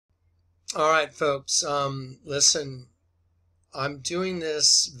All right, folks. Listen, I'm doing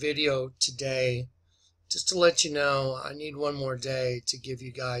this video today just to let you know I need one more day to give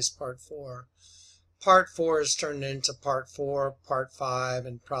you guys part 4. Part 4 is turned into part 4, part 5,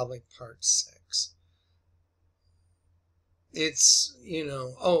 and probably part 6. It's,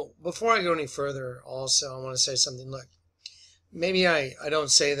 before I go any further, also, I want to say something. Look, maybe I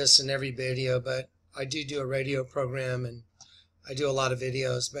don't say this in every video, but I do a radio program and I do a lot of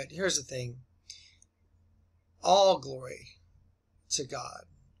videos. But here's the thing. All glory to God.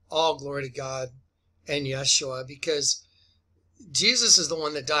 All glory to God and Yeshua, because Jesus is the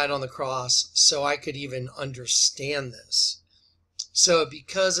one that died on the cross so I could even understand this. So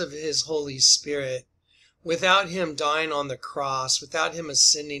because of his Holy Spirit, without him dying on the cross, without him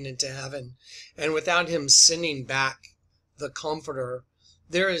ascending into heaven, and without him sending back the Comforter,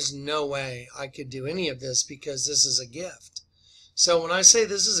 there is no way I could do any of this, because this is a gift. So when I say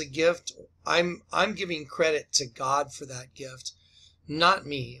this is a gift, I'm giving credit to God for that gift, not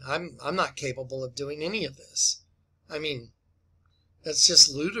me. I'm not capable of doing any of this. I mean, that's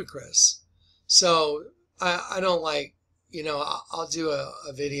just ludicrous. So I don't like, I'll do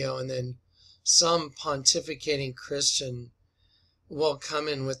a video and then some pontificating Christian will come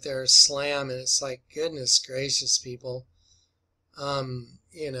in with their slam, and it's like, goodness gracious, people. I'm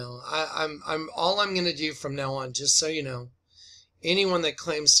all I'm going to do from now on, just so you know, anyone that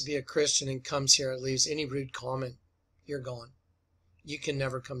claims to be a Christian and comes here and leaves any rude comment, you're gone. You can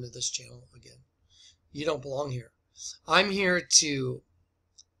never come to this channel again. You don't belong here. I'm here to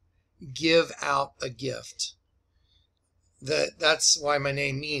give out a gift. That's why my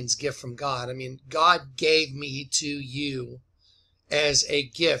name means gift from God. I mean, God gave me to you as a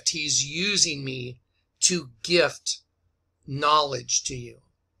gift. He's using me to gift knowledge to you.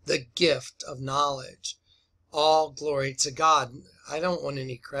 The gift of knowledge. All glory to God. I don't want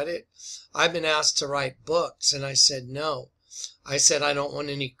any credit. I've been asked to write books, and I said no. I said I don't want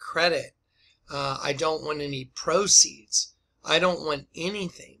any credit. I don't want any proceeds. I don't want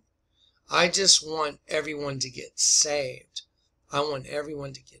anything. I just want everyone to get saved. I want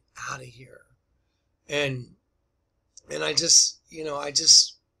everyone to get out of here. And I just,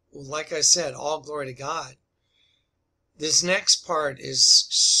 like I said, all glory to God. This next part is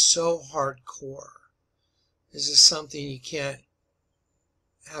so hardcore. This is something you can't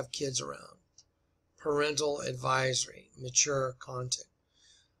have kids around. Parental advisory, mature content.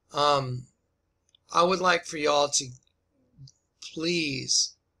 I would like for y'all to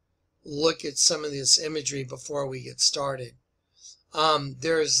please look at some of this imagery before we get started.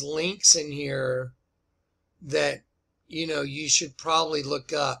 There's links in here that, you should probably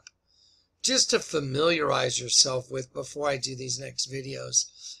look up just to familiarize yourself with before I do these next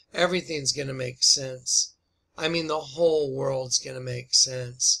videos. Everything's going to make sense. I mean, the whole world's going to make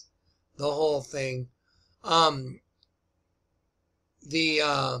sense. The whole thing. The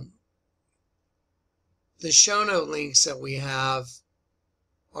show note links that we have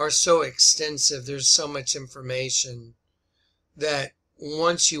are so extensive. There's so much information that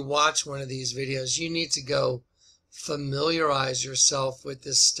once you watch one of these videos, you need to go familiarize yourself with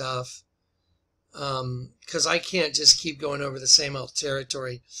this stuff. Because I can't just keep going over the same old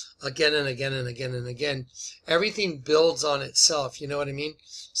territory again and again and again and again. Everything builds on itself, you know what I mean?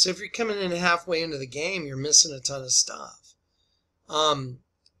 So if you're coming in halfway into the game, you're missing a ton of stuff.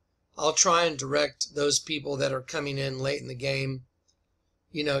 I'll try and direct those people that are coming in late in the game,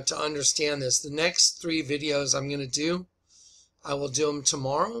 to understand this. The next 3 videos I'm going to do, I will do them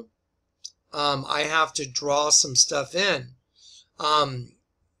tomorrow. I have to draw some stuff in.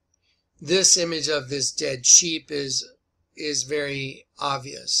 This image of this dead sheep is very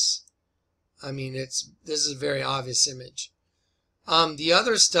obvious. I mean, this is a very obvious image. The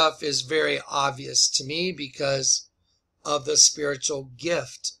other stuff is very obvious to me because of the spiritual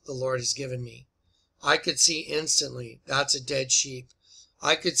gift the Lord has given me. I could see instantly that's a dead sheep.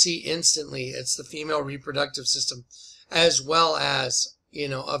 I could see instantly it's the female reproductive system, as well as,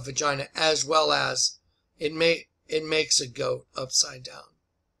 a vagina, as well as it makes a goat upside down.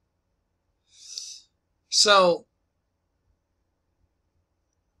 So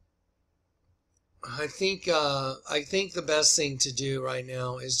I think the best thing to do right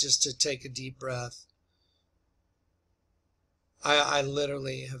now is just to take a deep breath. I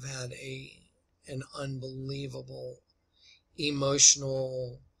literally have had an unbelievable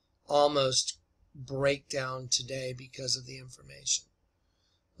emotional almost breakdown today because of the information.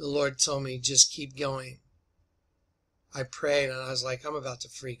 The Lord told me, just keep going. I prayed and I was like, I'm about to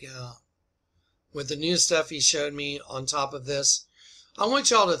freak out. With the new stuff he showed me on top of this, I want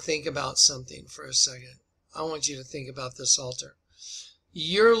y'all to think about something for a second. I want you to think about this altar.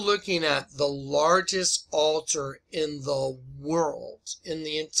 you're looking at the largest altar in the world, in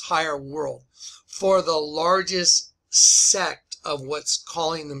the entire world, for the largest sect of what's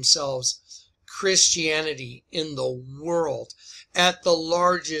calling themselves Christianity in the world, at the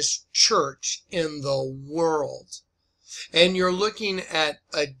largest church in the world. And you're looking at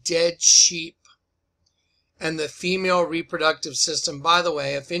a dead sheep and the female reproductive system. By the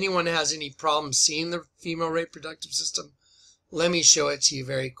way, if anyone has any problem seeing the female reproductive system, let me show it to you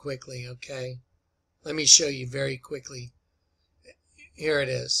very quickly, okay? Let me show you very quickly. Here it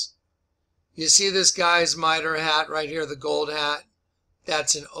is. You see this guy's mitre hat right here, the gold hat?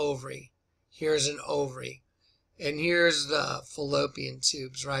 That's an ovary. Here's an ovary. And here's the fallopian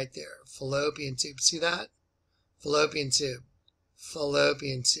tubes right there. Fallopian tube. See that? Fallopian tube.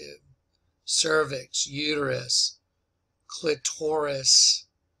 Fallopian tube. Cervix, uterus, clitoris,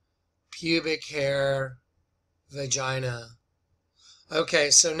 pubic hair, vagina.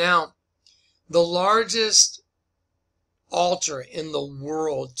 Okay, so now the largest altar in the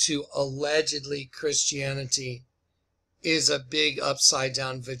world to allegedly Christianity is a big upside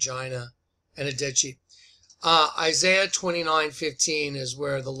down vagina and a dead sheep. Isaiah 29:15 is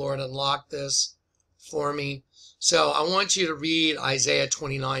where the Lord unlocked this for me. So I want you to read Isaiah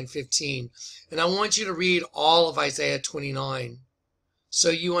 29:15, and I want you to read all of Isaiah 29 so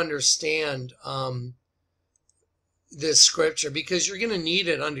you understand this scripture, because you're going to need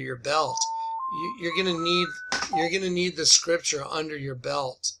it under your belt. You're going to need the scripture under your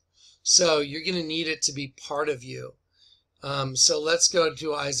belt. So you're going to need it to be part of you. So let's go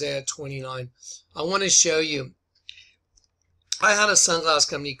to Isaiah 29. I want to show you. I had a sunglass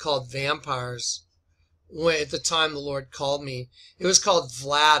company called Vampires. At the time the Lord called me. It was called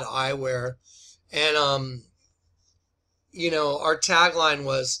Vlad Eyewear. And, you know, our tagline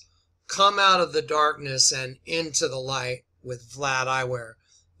was, come out of the darkness and into the light with Vlad Eyewear.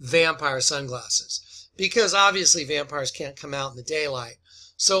 Vampire sunglasses. Because obviously vampires can't come out in the daylight.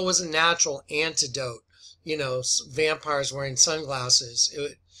 So it was a natural antidote. You know, vampires wearing sunglasses.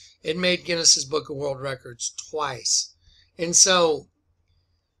 It made Guinness's Book of World Records twice. And so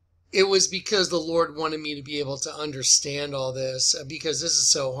it was because the Lord wanted me to be able to understand all this, because this is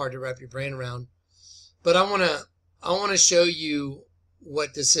so hard to wrap your brain around. But I want to show you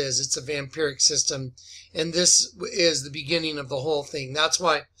what this is. It's a vampiric system, and this is the beginning of the whole thing. That's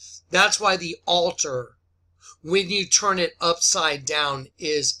why the altar, when you turn it upside down,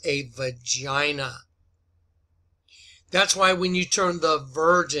 is a vagina. That's why when you turn the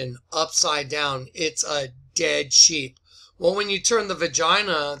virgin upside down, it's a dead sheep. Well, when you turn the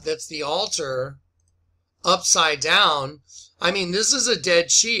vagina, that's the altar, upside down, I mean, this is a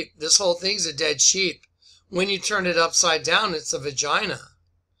dead sheep. This whole thing's a dead sheep. When you turn it upside down, it's a vagina.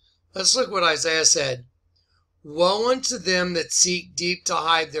 Let's look what Isaiah said. Woe unto them that seek deep to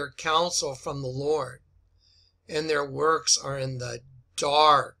hide their counsel from the Lord, and their works are in the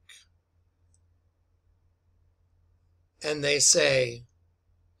dark. And they say,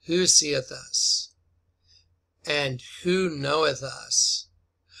 who seeth us? And who knoweth us?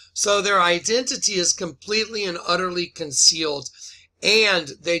 So their identity is completely and utterly concealed, and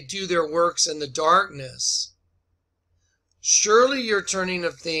they do their works in the darkness. Surely your turning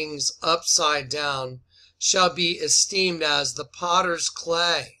of things upside down shall be esteemed as the potter's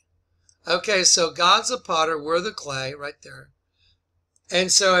clay. Okay, so God's a potter, we're the clay, right there.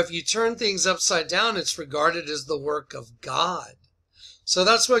 And so if you turn things upside down, it's regarded as the work of God. So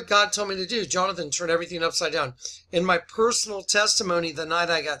that's what God told me to do. Jonathan, turn everything upside down. In my personal testimony the night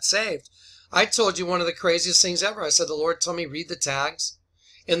I got saved, I told you one of the craziest things ever. I said, the Lord told me, read the tags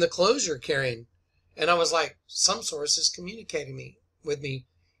in the clothes you're carrying. And I was like, some source is communicating with me.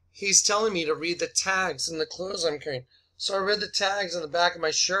 He's telling me to read the tags in the clothes I'm carrying. So I read the tags on the back of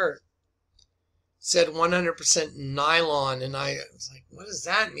my shirt. It said 100% nylon. And I was like, what does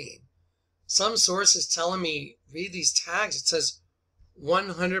that mean? Some source is telling me, read these tags. It says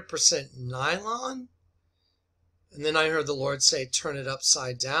 100% nylon? And then I heard the Lord say, turn it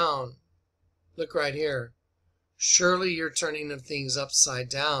upside down. Look right here. Surely your turning of things upside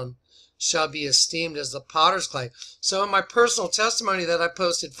down shall be esteemed as the potter's clay. So in my personal testimony that I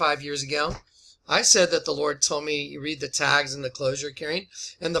posted 5 years ago, I said that the Lord told me, you read the tags in the clothes you're carrying.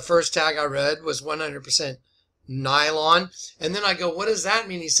 And the first tag I read was 100% nylon. And then I go, what does that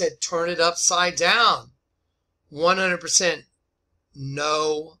mean? He said, turn it upside down. 100%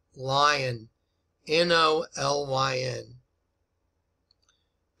 no lion. Nolyn.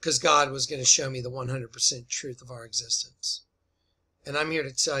 Because God was going to show me the 100% truth of our existence. And I'm here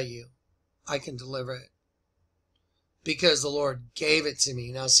to tell you, I can deliver it. Because the Lord gave it to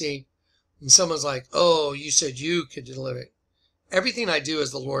me. Now see, when someone's like, oh, you said you could deliver it. Everything I do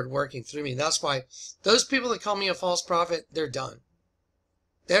is the Lord working through me. That's why those people that call me a false prophet, they're done.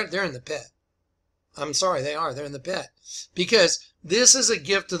 They're in the pit. I'm sorry, they are. They're in the pit. Because this is a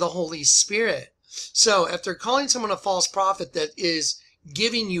gift of the Holy Spirit. So if they're calling someone a false prophet that is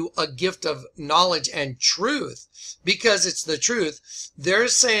giving you a gift of knowledge and truth, because it's the truth, they're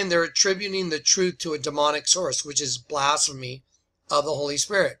saying they're attributing the truth to a demonic source, which is blasphemy of the Holy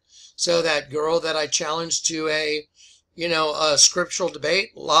Spirit. So that girl that I challenged to a scriptural debate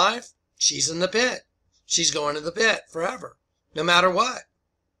live, she's in the pit. She's going to the pit forever, no matter what.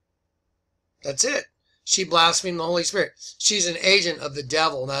 That's it. She blasphemed the Holy Spirit. She's an agent of the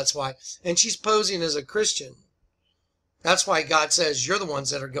devil, that's why. And she's posing as a Christian. That's why God says you're the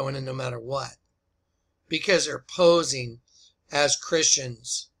ones that are going in no matter what. Because they're posing as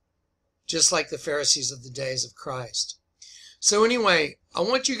Christians, just like the Pharisees of the days of Christ. So anyway, I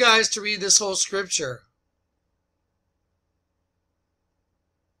want you guys to read this whole scripture.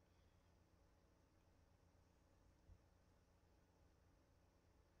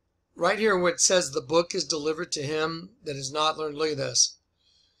 Right here where it says the book is delivered to him that is not learned. Look at this.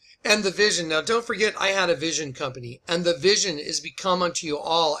 And the vision. Now don't forget I had a vision company. And the vision is become unto you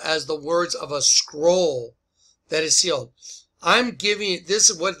all as the words of a scroll that is sealed. I'm giving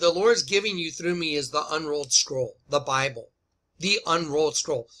this, what the Lord's giving you through me is the unrolled scroll, the Bible. The unrolled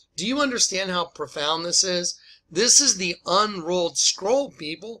scroll. Do you understand how profound this is? This is the unrolled scroll,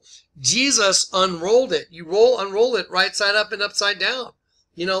 people. Jesus unrolled it. You unroll it right side up and upside down.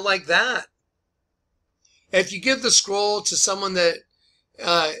 Like that. If you give the scroll to someone that,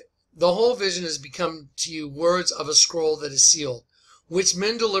 the whole vision has become to you words of a scroll that is sealed, which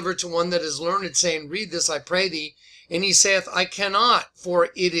men deliver to one that is learned, saying, read this, I pray thee. And he saith, I cannot, for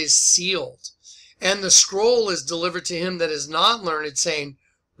it is sealed. And the scroll is delivered to him that is not learned, saying,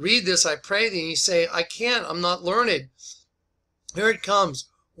 read this, I pray thee. And he say, I can't, I'm not learned. Here it comes.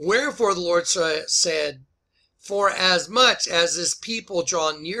 Wherefore the Lord said, for as much as this people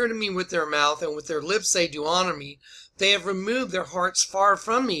draw near to me with their mouth, and with their lips they do honor me, they have removed their hearts far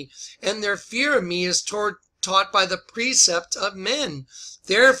from me, and their fear of me is taught by the precept of men.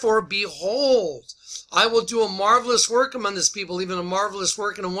 Therefore, behold, I will do a marvelous work among this people, even a marvelous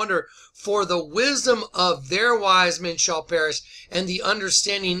work and a wonder. For the wisdom of their wise men shall perish, and the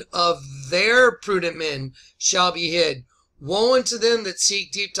understanding of their prudent men shall be hid. Woe unto them that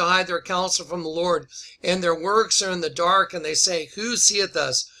seek deep to hide their counsel from the Lord, and their works are in the dark, and they say, who seeth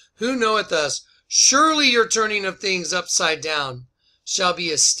us? Who knoweth us? Surely your turning of things upside down shall be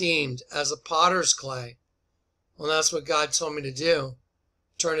esteemed as a potter's clay. Well, that's what God told me to do.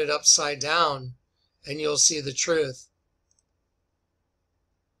 Turn it upside down, and you'll see the truth.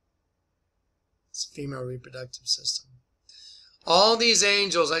 It's a female reproductive system. All these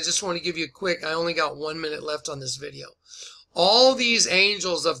angels, I just want to give you a quick, I only got 1 minute left on this video. All these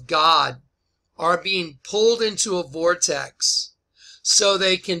angels of God are being pulled into a vortex so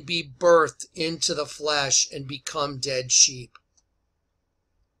they can be birthed into the flesh and become dead sheep.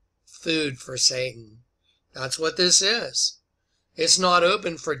 Food for Satan. That's what this is. It's not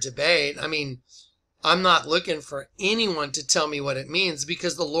open for debate. I mean, I'm not looking for anyone to tell me what it means,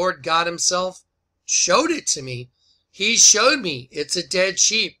 because the Lord God himself showed it to me. He showed me it's a dead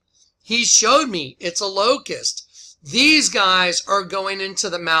sheep. He showed me it's a locust. These guys are going into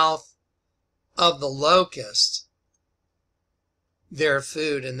the mouth of the locust. They're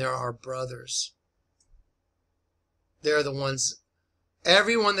food, and they're our brothers. They're the ones.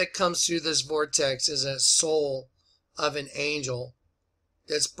 Everyone that comes through this vortex is a soul of an angel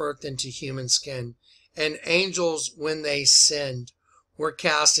that's birthed into human skin. And angels, when they sinned, were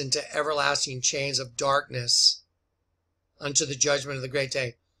cast into everlasting chains of darkness unto the judgment of the great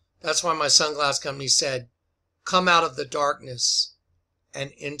day. That's why my sunglass company said, come out of the darkness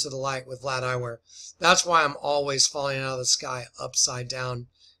and into the light with flat eyewear. That's why I'm always falling out of the sky upside down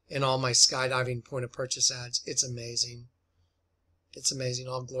in all my skydiving point of purchase ads. It's amazing. It's amazing.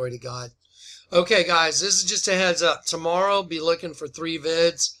 All glory to God. Okay, guys, this is just a heads up. Tomorrow, be looking for 3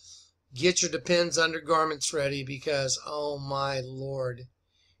 vids. Get your Depends undergarments ready, because, oh my Lord,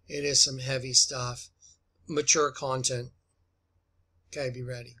 it is some heavy stuff. Mature content. Okay, be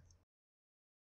ready.